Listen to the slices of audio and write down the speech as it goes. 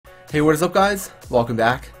Hey, what is up, guys? Welcome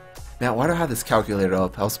back. Man, why do I have this calculator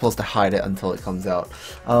up? I was supposed to hide it until it comes out.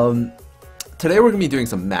 Today we're going to be doing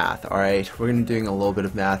some math, alright? We're going to be doing a little bit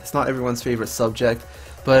of math. It's not everyone's favorite subject,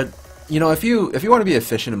 but you know, if you want to be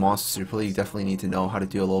efficient in Monster Super League, you definitely need to know how to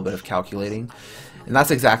do a little bit of calculating. And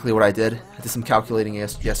that's exactly what I did. I did some calculating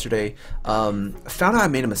yesterday. Found out I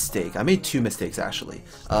made a mistake. I made two mistakes, actually.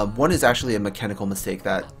 One is actually a mechanical mistake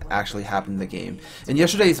that actually happened in the game. In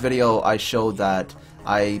yesterday's video, I showed that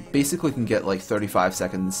I basically can get like 35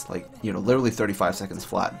 seconds, like, you know, literally 35 seconds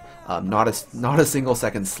flat. Not a single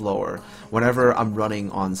second slower. Whenever I'm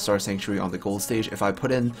running on Star Sanctuary on the gold stage, if I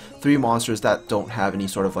put in 3 monsters that don't have any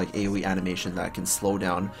sort of like AoE animation that can slow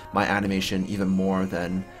down my animation even more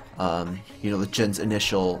than you know, the Jin's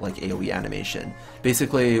initial like AoE animation.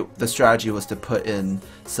 Basically, the strategy was to put in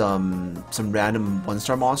some random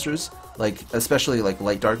 1-star monsters, like especially like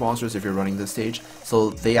light dark monsters if you're running this stage, so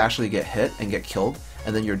they actually get hit and get killed,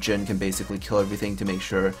 and then your Jin can basically kill everything to make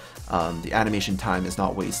sure the animation time is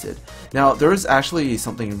not wasted. Now, there is actually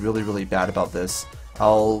something really bad about this.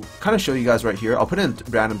 I'll kind of show you guys right here. I'll put in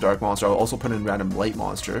random dark monster. I'll also put in random light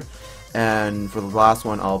monster. And for the last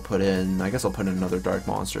one, I'll put in, I guess I'll put in another dark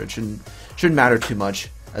monster. It shouldn't matter too much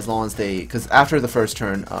as long as they, because after the first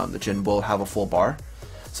turn, the Jin will have a full bar.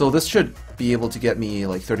 So this should be able to get me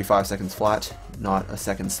like 35 seconds flat, not a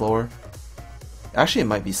second slower. Actually, it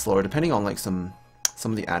might be slower depending on like some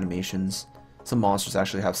of the animations. Some monsters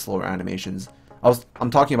actually have slower animations.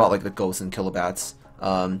 I'm talking about like the ghosts and kilobats.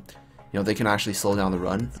 You know, they can actually slow down the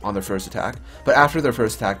run on their first attack. But after their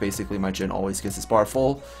first attack, basically my Jin always gets his bar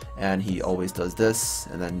full, and he always does this,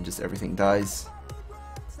 and then just everything dies.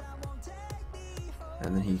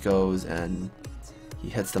 And then he goes and he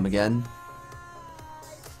hits them again,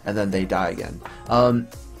 and then they die again.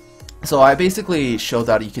 So I basically showed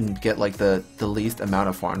that you can get like the least amount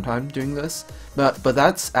of farm time doing this, but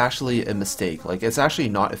that's actually a mistake. Like, it's actually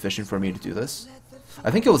not efficient for me to do this. I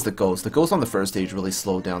think it was the ghost. The ghost on the first stage really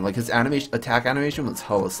slowed down. Like, his attack animation was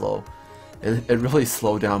hella slow. It really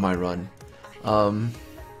slowed down my run.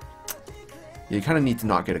 You kind of need to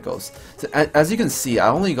not get a ghost. So, as you can see, I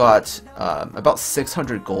only got about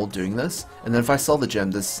 600 gold doing this, and then if I sell the gem,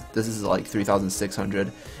 this is like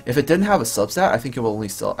 3,600. If it didn't have a substat, I think it will only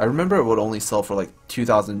sell. I remember it would only sell for like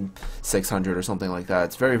 2,600 or something like that.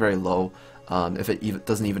 It's very low. If it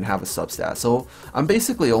doesn't even have a substat. So I'm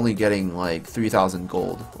basically only getting like 3,000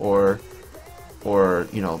 gold, or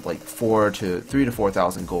you know, like 3,000 to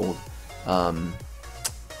 4,000 gold.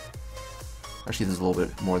 Actually, there's a little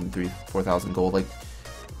bit more than 4,000 gold, like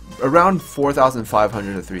around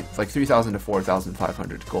 4,500 to 3,000 to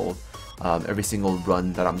 4,500 gold every single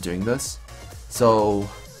run that I'm doing this. So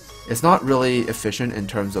it's not really efficient in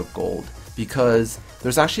terms of gold, because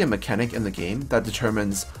there's actually a mechanic in the game that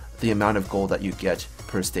determines the amount of gold that you get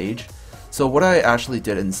per stage. So what I actually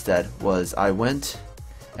did instead was I went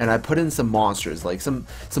and I put in some monsters, like some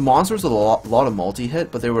monsters with a lot of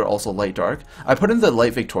multi-hit, but they were also light dark. I put in the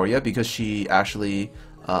light Victoria because she actually,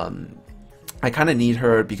 I kind of need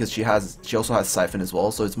her because she also has Siphon as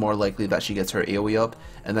well, so it's more likely that she gets her AoE up,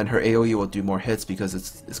 and then her AoE will do more hits because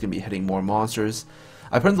it's going to be hitting more monsters.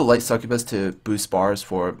 I put in the light Succubus to boost bars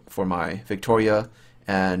for my Victoria,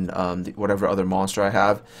 and whatever other monster I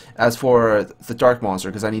have. As for the dark monster,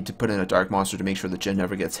 because I need to put in a dark monster to make sure the Jin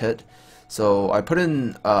never gets hit, so I put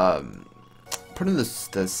in this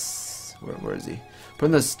where is he? Put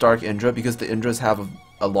in this dark Indra, because the Indras have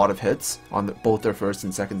a lot of hits on both their first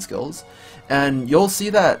and second skills, and you'll see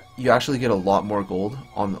that you actually get a lot more gold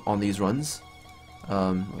on these runs.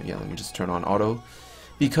 Yeah, let me just turn on auto,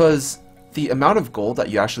 because the amount of gold that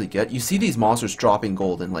you actually get, you see these monsters dropping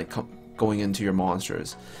gold and like going into your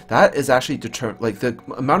monsters. That is actually like the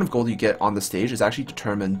amount of gold you get on the stage is actually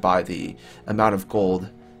determined by the amount of gold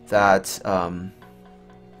that or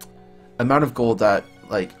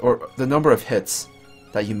the number of hits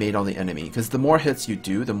that you made on the enemy, because the more hits you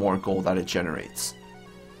do, the more gold that it generates.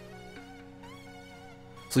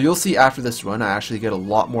 So you'll see after this run I actually get a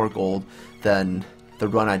lot more gold than the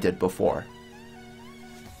run I did before.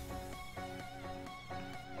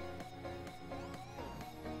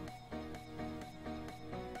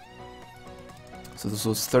 So this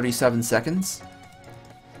was 37 seconds,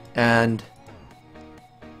 and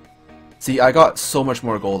see, I got so much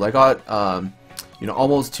more gold. I got, you know,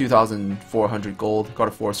 almost 2,400 gold. Got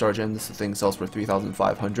a 4-star gem. This thing sells for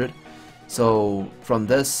 3,500. So from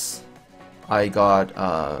this, I got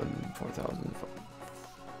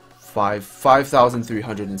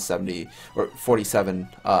 5,370 or 47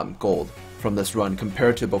 gold from this run,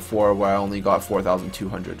 compared to before where I only got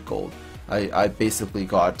 4,200 gold. I basically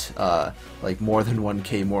got like more than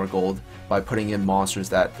 1k more gold by putting in monsters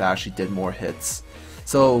that actually did more hits.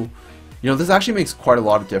 So, you know, this actually makes quite a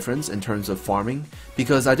lot of difference in terms of farming,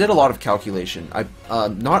 because I did a lot of calculation.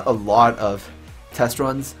 Not a lot of test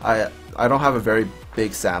runs. I don't have a very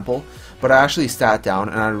big sample, but I actually sat down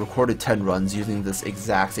and I recorded 10 runs using this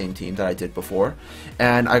exact same team that I did before,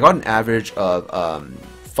 and I got an average of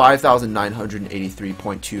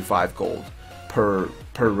 5,983.25 gold per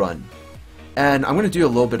run. And I'm gonna do a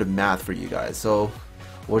little bit of math for you guys. So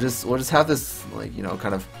we'll just have this, like, you know,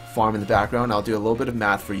 kind of farm in the background. I'll do a little bit of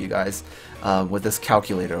math for you guys with this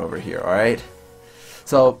calculator over here. All right.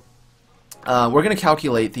 So we're gonna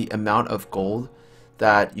calculate the amount of gold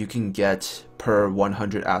that you can get per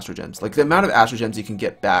 100 astrogems, like the amount of astrogems you can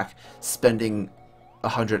get back spending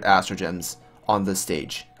 100 astrogems on this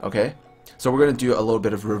stage. Okay. So we're gonna do a little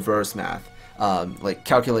bit of reverse math, like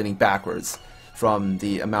calculating backwards from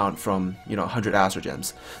the amount from, you know, 100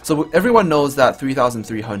 astrogems. So everyone knows that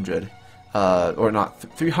 3,300 or not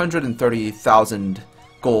 330,000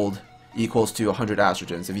 gold equals to 100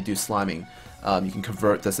 astrogems. If you do sliming, you can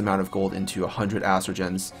convert this amount of gold into 100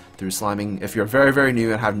 astrogems through sliming. If you're very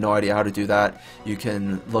new and have no idea how to do that, you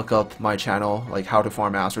can look up my channel, like how to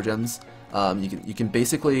farm astrogems. You can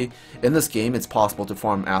basically, in this game, it's possible to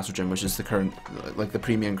farm astrogem, which is the current, like the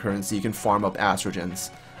premium currency. You can farm up astrogens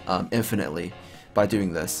infinitely by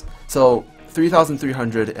doing this. So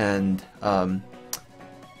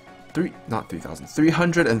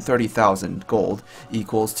 330,000 gold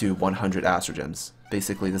equals to 100 astrogems.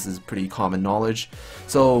 Basically, this is pretty common knowledge.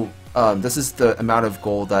 So this is the amount of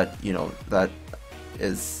gold that, you know, that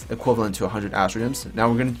is equivalent to 100 astrogems. Now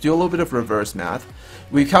we're going to do a little bit of reverse math.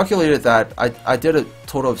 We calculated that I did a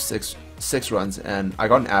total of six runs, and I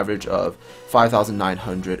got an average of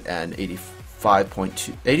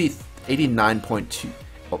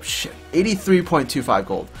 83.25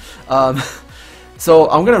 gold. So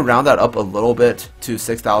I'm gonna round that up a little bit to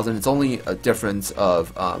 6,000. It's only a difference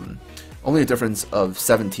of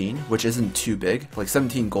 17, which isn't too big. Like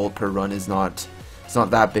 17 gold per run is not, it's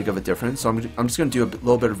not that big of a difference. So I'm just gonna do a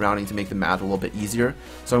little bit of rounding to make the math a little bit easier.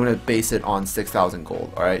 So I'm gonna base it on 6,000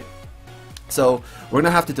 gold. All right. So we're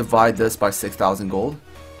gonna have to divide this by 6,000 gold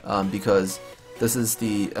because this is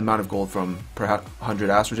the amount of gold from per 100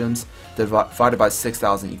 astrogems divided by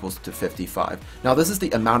 6,000 equals to 55. Now this is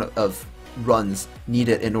the amount of runs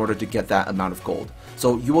needed in order to get that amount of gold.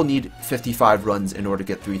 So you will need 55 runs in order to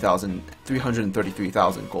get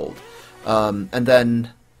 333,000 gold. And then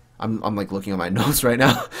I'm like looking at my notes right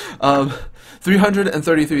now.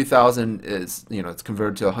 333,000 is, you know, it's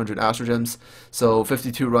converted to 100 astrogems. So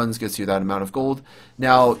 52 runs gets you that amount of gold.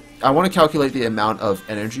 Now I want to calculate the amount of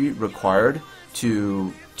energy required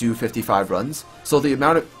to do 55 runs. So the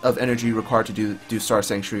amount of energy required to do Star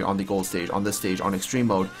Sanctuary on the gold stage, on this stage, on extreme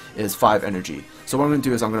mode, is 5 energy. So what I'm going to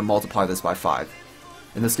do is I'm going to multiply this by 5.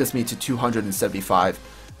 And this gets me to 275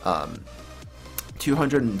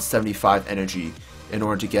 energy in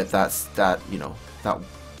order to get that you know,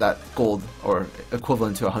 that gold, or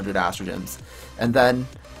equivalent to 100 astrogems. And then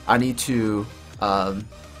I need to I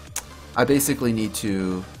basically need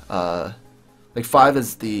to like 5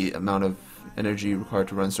 is the amount of energy required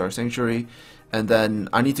to run Star Sanctuary, and then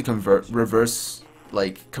I need to convert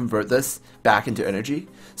this back into energy.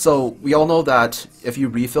 So we all know that if you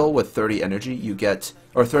refill with 30 energy, you get,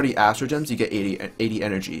 or 30 astrogems, you get 80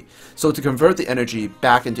 energy. So to convert the energy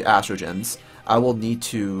back into astrogems, I will need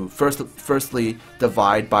to firstly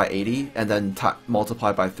divide by 80 and then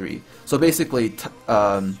multiply by 3. So basically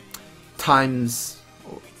times,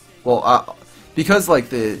 well, because like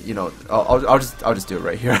the, you know, I'll just do it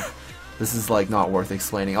right here. This is like not worth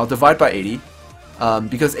explaining. I'll divide by 80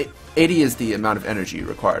 because 80 is the amount of energy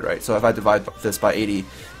required, right? So if I divide this by 80,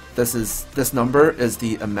 this number is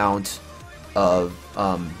the amount of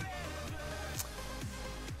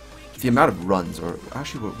runs, or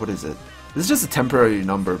actually what is it? This is just a temporary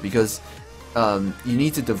number because you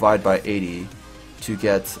need to divide by 80 to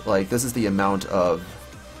get, like, this is the amount of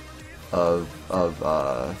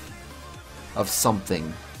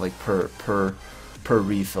something, like per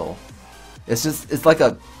refill. It's like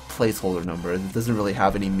a placeholder number. It doesn't really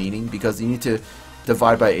have any meaning because you need to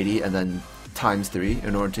divide by 80 and then times 3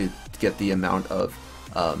 in order to get the amount of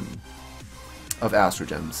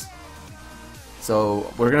astrogems.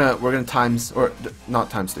 So we're gonna times, or not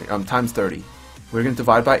times 3, times 30. We're gonna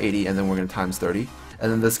divide by 80 and then we're gonna times 30,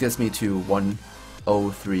 and then this gets me to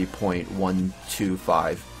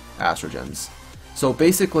 103.125 astrogems. So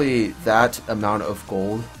basically that amount of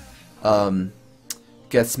gold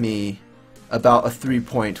gets me about a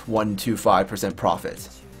 3.125% profit.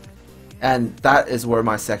 And that is where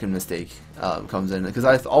my second mistake comes in, because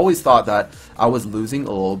I've always thought that I was losing a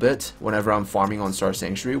little bit whenever I'm farming on Star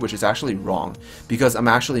Sanctuary, which is actually wrong, because I'm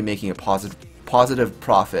actually making a positive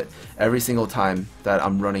profit every single time that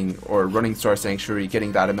I'm running Star Sanctuary,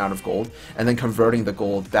 getting that amount of gold, and then converting the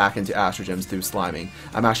gold back into astrogems through sliming.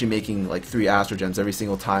 I'm actually making like 3 astrogems every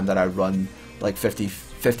single time that I run like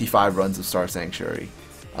 55 runs of Star Sanctuary.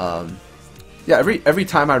 Yeah, every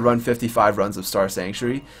time I run 55 runs of Star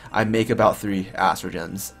Sanctuary, I make about 3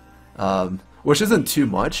 astrogems, which isn't too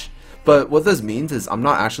much, but what this means is I'm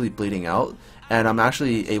not actually bleeding out, and I'm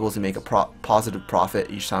actually able to make a positive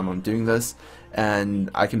profit each time I'm doing this,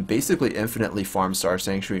 and I can basically infinitely farm Star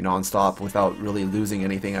Sanctuary non-stop without really losing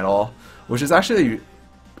anything at all, which is actually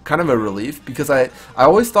kind of a relief, because I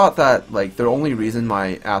always thought that like the only reason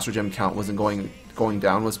my astrogem count wasn't going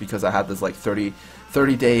down was because I had this like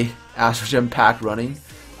 30-day astrogem pack running,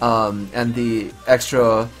 and the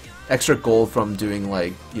extra gold from doing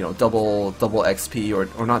like, you know, double XP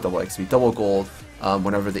or not double XP, double gold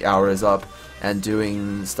whenever the hour is up, and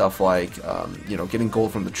doing stuff like you know, getting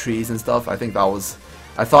gold from the trees and stuff. I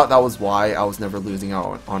thought that was why I was never losing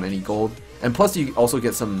out on any gold. And plus you also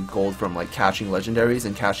get some gold from like catching legendaries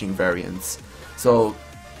and catching variants. So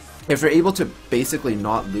if you're able to basically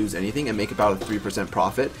not lose anything and make about a 3%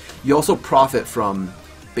 profit, you also profit from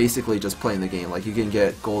basically just playing the game. Like you can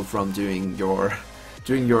get gold from doing your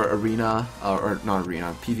arena, or not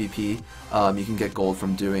arena, PvP. You can get gold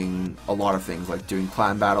from doing a lot of things, like doing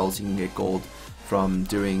clan battles. You can get gold from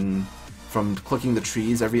clicking the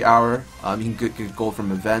trees every hour. You can get gold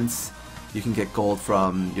from events. You can get gold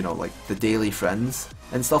from, you know, like the daily friends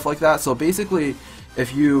and stuff like that. So basically,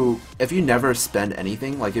 if you never spend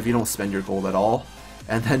anything, like if you don't spend your gold at all,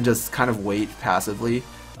 and then just kind of wait passively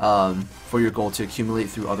for your gold to accumulate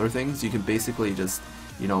through other things, you can basically just,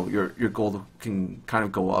 you know, your gold can kind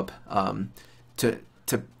of go up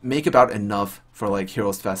to make about enough for like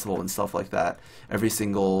Heroes Festival and stuff like that every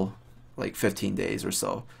single like 15 days or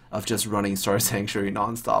so of just running Star Sanctuary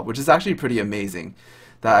non-stop, which is actually pretty amazing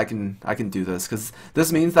that I can do this, because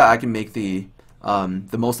this means that I can make the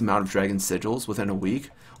most amount of dragon sigils within a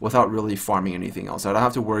week without really farming anything else. I don't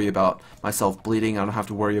have to worry about myself bleeding. I don't have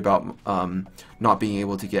to worry about not being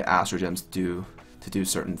able to get astrogems to do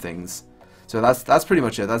certain things. So that's pretty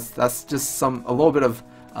much it. That's just a little bit of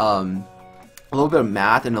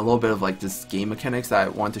math and a little bit of like just game mechanics that I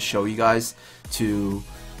want to show you guys to,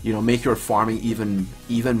 you know, make your farming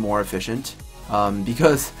even more efficient.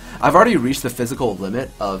 Because I've already reached the physical limit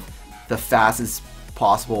of the fastest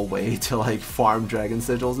possible way to like farm dragon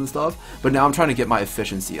sigils and stuff, but now I'm trying to get my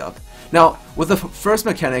efficiency up. Now with the first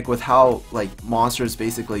mechanic, with how like monsters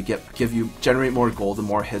basically generate more gold the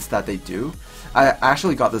more hits that they do, I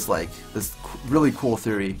actually got this really cool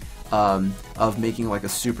theory of making like a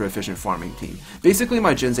super efficient farming team. Basically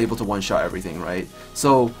my Jin's able to one-shot everything, right?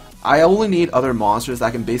 So I only need other monsters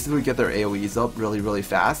that can basically get their AoEs up really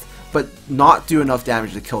fast, but not do enough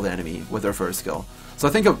damage to kill the enemy with their first skill. So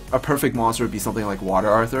I think a perfect monster would be something like Water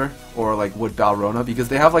Arthur or like Wood Balrona, because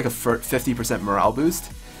they have like a 50% morale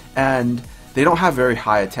boost, and they don't have very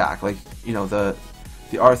high attack. Like, you know, the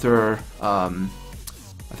Arthur, I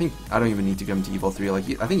think I don't even need to get him to Evo 3. Like,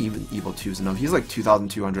 I think even Evo 2 is enough. He's like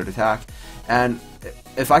 2,200 attack, and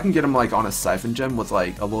if I can get him like on a Siphon Gem with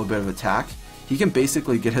like a little bit of attack, he can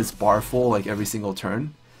basically get his bar full like every single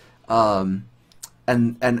turn.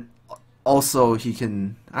 And also he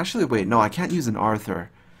can actually, wait, no, I can't use an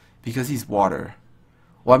Arthur because he's water.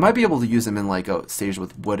 Well, I might be able to use him in like a stage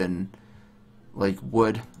with wood and like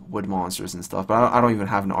wood monsters and stuff, but I don't even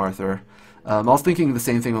have an Arthur. I was thinking the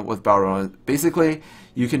same thing with Balrona. Basically,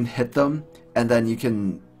 you can hit them, and then you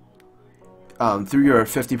can through your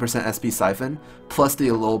 50% SP Siphon plus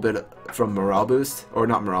the little bit from morale boost, or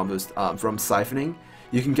not morale boost, from siphoning,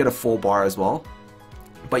 you can get a full bar as well.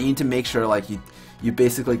 But you need to make sure like you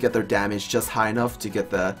basically get their damage just high enough to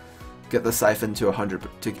get the Siphon to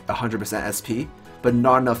 100% SP, but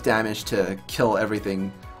not enough damage to kill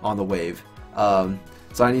everything on the wave. So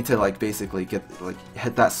I need to like basically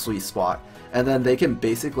hit that sweet spot, and then they can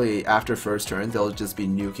basically, after first turn, they'll just be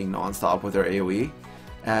nuking non-stop with their AoE.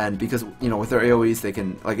 And because, you know, with their AoEs, they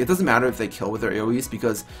can, like, it doesn't matter if they kill with their AoEs,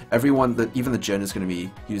 because everyone, even the Jin is going to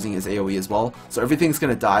be using his AoE as well. So everything's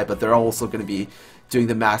going to die, but they're also going to be doing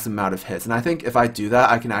the maximum amount of hits. And I think if I do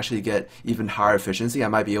that, I can actually get even higher efficiency. I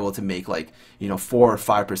might be able to make like, you know, 4 or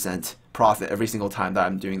 5% profit every single time that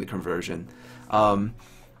I'm doing the conversion.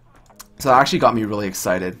 So it actually got me really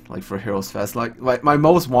excited, like, for Heroes Fest. Like my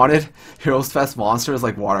most wanted Heroes Fest monster is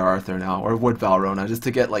like Water Arthur now, or Wood Balrona, just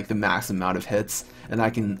to get like the maximum amount of hits, and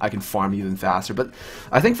I can farm even faster. But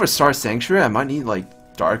I think for Star Sanctuary, I might need like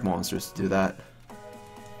dark monsters to do that.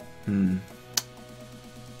 Damn,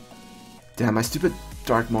 my stupid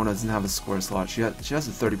Dark Mona doesn't have a square slot. She has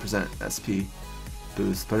a 30% SP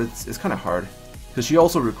boost, but it's kind of hard because she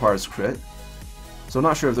also requires crit. So I'm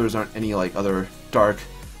not sure if there's aren't any like other dark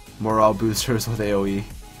morale boosters with AoE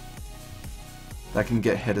that can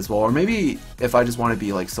get hit as well. Or maybe if I just want to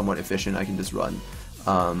be like somewhat efficient, I can just run.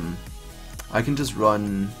 I can just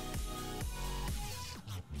run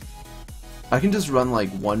like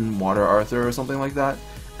one Water Arthur or something like that,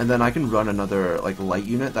 and then I can run another like light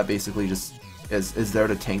unit that basically just is there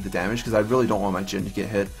to tank the damage, because I really don't want my Jhin to get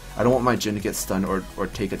hit. I don't want my Jhin to get stunned or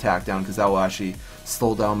take attack down, because that will actually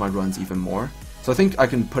slow down my runs even more. So I think I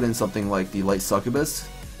can put in something like the Light Succubus,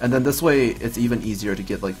 and then this way it's even easier to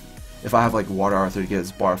get like, if I have like Water Arthur, to get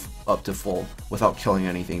his bar up to full without killing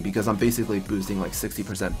anything, because I'm basically boosting like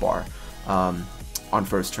 60% bar on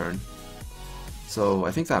first turn. So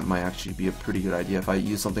I think that might actually be a pretty good idea if I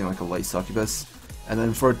use something like a Light Succubus. And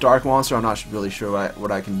then for a Dark Monster, I'm not really sure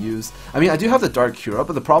what I can use. I mean, I do have the Dark Cura,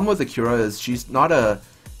 but the problem with the Cura is she's not an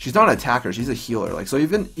attacker, she's a healer. Like, so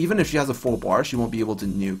even if she has a full bar, she won't be able to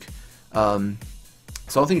nuke. So I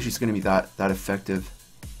don't think she's going to be that effective.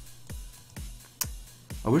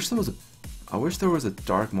 I wish there was a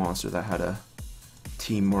Dark Monster that had a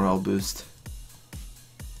team morale boost.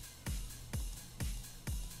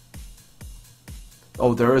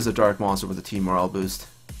 Oh, there is a Dark Monster with a team morale boost.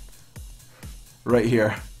 Right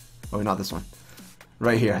here. Oh, not this one.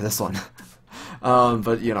 Right here, this one.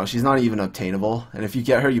 But, you know, she's not even obtainable. And if you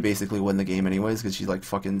get her, you basically win the game anyways, because she's, like,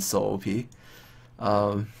 fucking so OP. Yeah,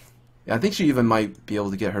 I think she even might be able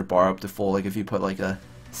to get her bar up to full, like, if you put, like, a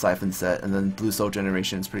Siphon set. And then Blue Soul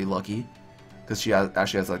Generation is pretty lucky, because she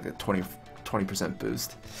actually has, like, a 20%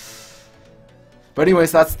 boost. But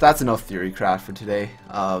anyways, that's enough theory craft for today.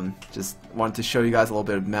 Just wanted to show you guys a little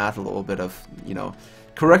bit of math, a little bit of, you know,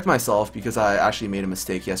 correct myself, because I actually made a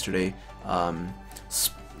mistake yesterday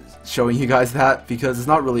showing you guys that, because it's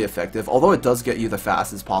not really effective. Although it does get you the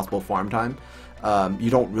fastest possible farm time, you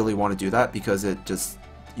don't really want to do that, because it just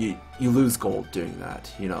you lose gold doing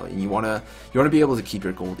that, you know. And you wanna be able to keep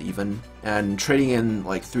your gold even, and trading in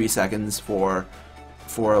like 3 seconds for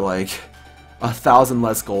like 1,000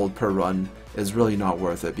 less gold per run is really not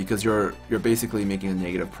worth it, because you're basically making a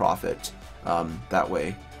negative profit that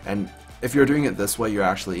way. And if you're doing it this way, you're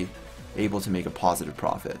actually able to make a positive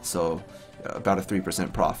profit, so about a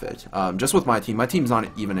 3% profit. Just with my team's not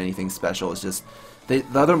even anything special. It's just the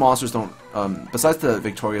other monsters don't. Besides the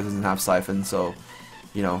Victoria doesn't have Siphon, so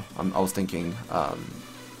you know, I was thinking,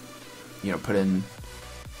 you know, put in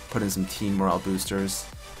some team morale boosters,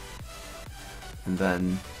 and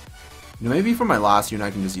then, you know, maybe for my last unit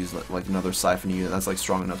I can just use like another Siphon unit that's like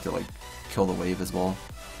strong enough to like kill the wave as well,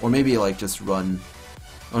 or maybe like just run.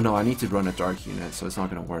 Oh no, I need to run a dark unit, so it's not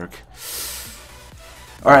gonna work.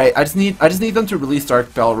 Alright, I just need them to release Dark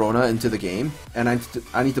Valrona into the game, and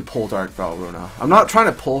I need to pull Dark Valrona. I'm not trying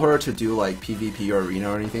to pull her to do like PvP or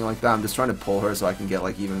arena or anything like that. I'm just trying to pull her so I can get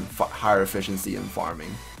like even higher efficiency in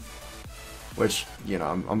farming. Which, you know,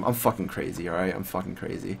 I'm fucking crazy, alright? I'm fucking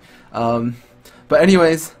crazy. But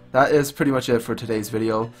anyways, that is pretty much it for today's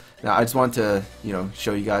video. Now, I just wanted to, you know,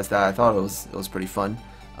 show you guys that. I thought it was pretty fun.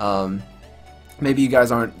 Maybe you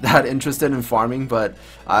guys aren't that interested in farming, but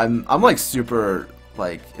I'm like super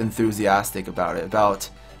like enthusiastic about it, about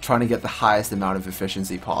trying to get the highest amount of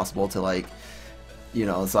efficiency possible to, like, you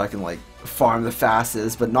know, so I can like farm the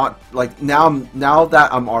fastest, but not like now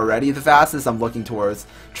that I'm already the fastest, I'm looking towards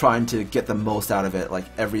trying to get the most out of it, like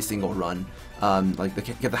every single run, like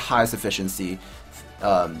get the highest efficiency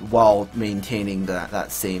while maintaining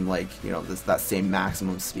that same, like, you know, that same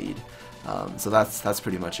maximum speed. So that's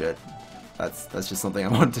pretty much it. That's just something I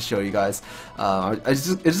wanted to show you guys.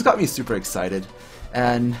 It just got me super excited,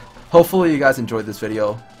 and hopefully you guys enjoyed this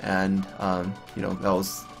video, and you know, that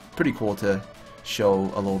was pretty cool to show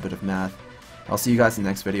a little bit of math. I'll see you guys in the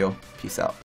next video. Peace out.